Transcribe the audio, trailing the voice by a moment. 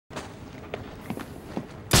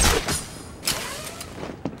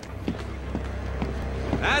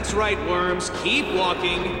That's right, worms. Keep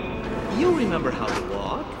walking. You remember how to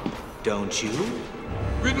walk, don't you?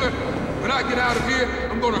 Riddler, when I get out of here,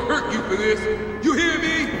 I'm gonna hurt you for this. You hear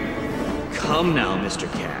me? Come now,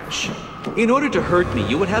 Mr. Cash. In order to hurt me,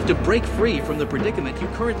 you would have to break free from the predicament you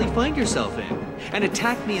currently find yourself in, and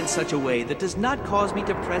attack me in such a way that does not cause me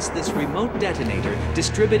to press this remote detonator,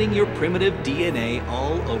 distributing your primitive DNA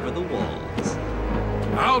all over the walls.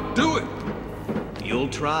 I'll do it. You'll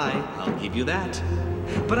try, I'll give you that.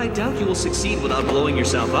 But I doubt you will succeed without blowing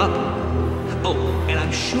yourself up. Oh, and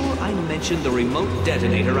I'm sure I mentioned the remote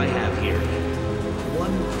detonator I have here.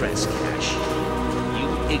 One press, Cash.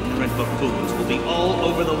 You ignorant buffoons will be all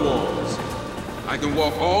over the walls. I can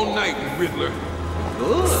walk all night, Riddler.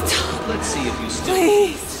 Good. Stop. Let's see if you still...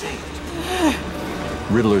 Please.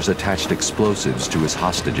 Riddler's attached explosives to his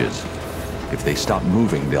hostages. If they stop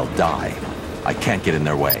moving, they'll die. I can't get in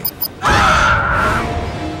their way.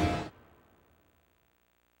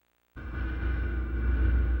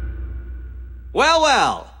 Well,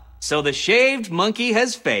 well. So the shaved monkey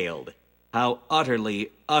has failed. How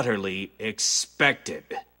utterly, utterly expected.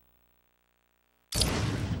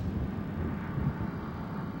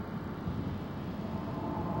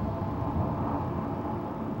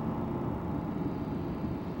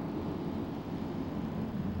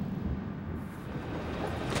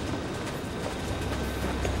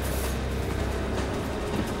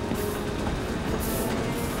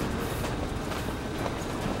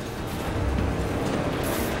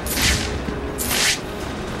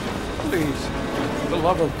 Please, for the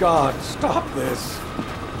love of God, stop this.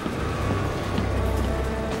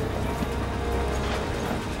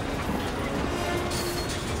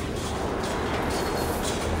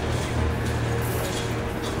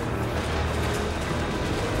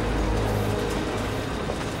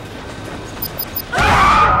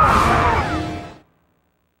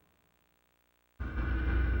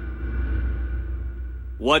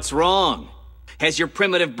 What's wrong? Has your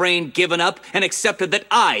primitive brain given up and accepted that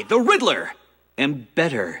I, the Riddler, am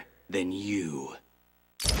better than you?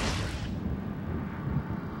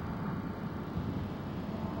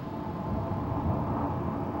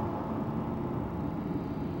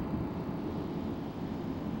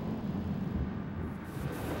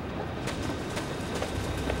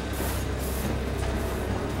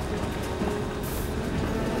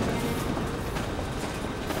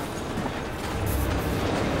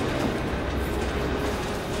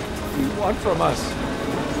 What do you want from us?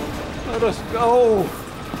 Let us go.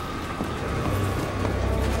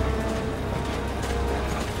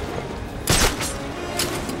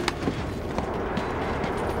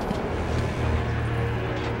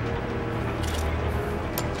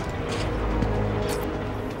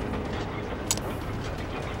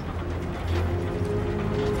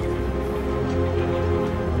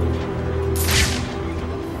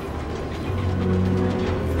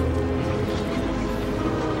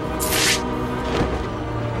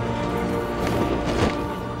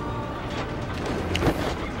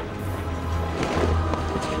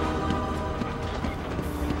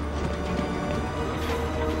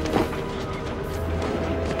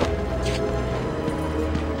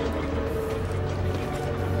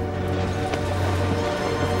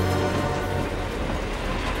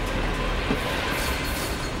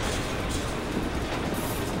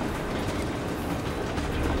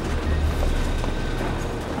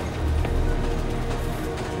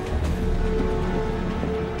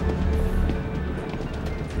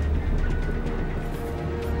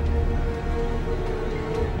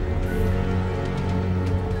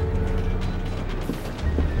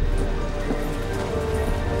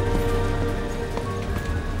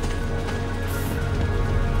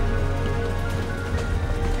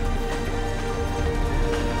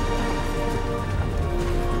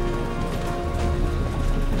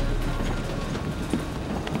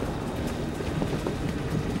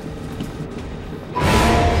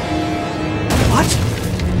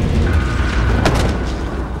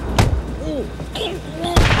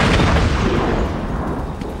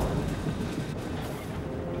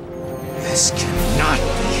 This cannot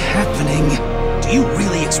be happening. Do you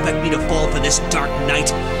really expect me to fall for this dark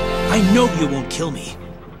night? I know you won't kill me.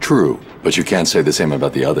 True, but you can't say the same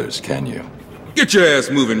about the others, can you? Get your ass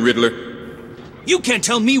moving, Riddler. You can't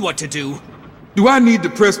tell me what to do. Do I need to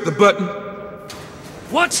press the button?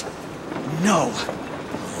 What? No.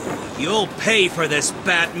 You'll pay for this,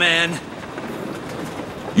 Batman.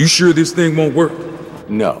 You sure this thing won't work?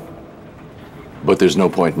 No. But there's no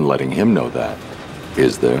point in letting him know that,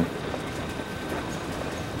 is there?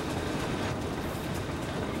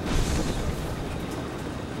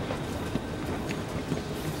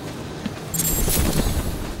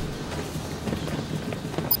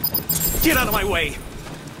 Get out of my way!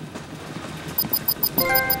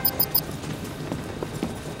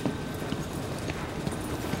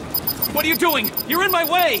 What are you doing? You're in my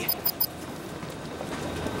way!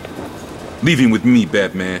 Leave him with me,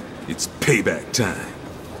 Batman. It's payback time.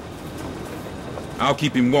 I'll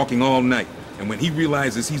keep him walking all night, and when he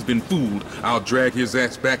realizes he's been fooled, I'll drag his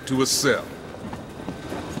ass back to a cell.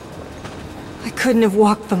 I couldn't have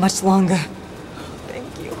walked for much longer.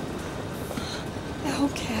 Thank you. That whole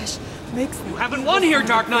cash makes me... You haven't won here,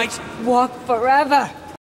 Dark Knight! Walk forever.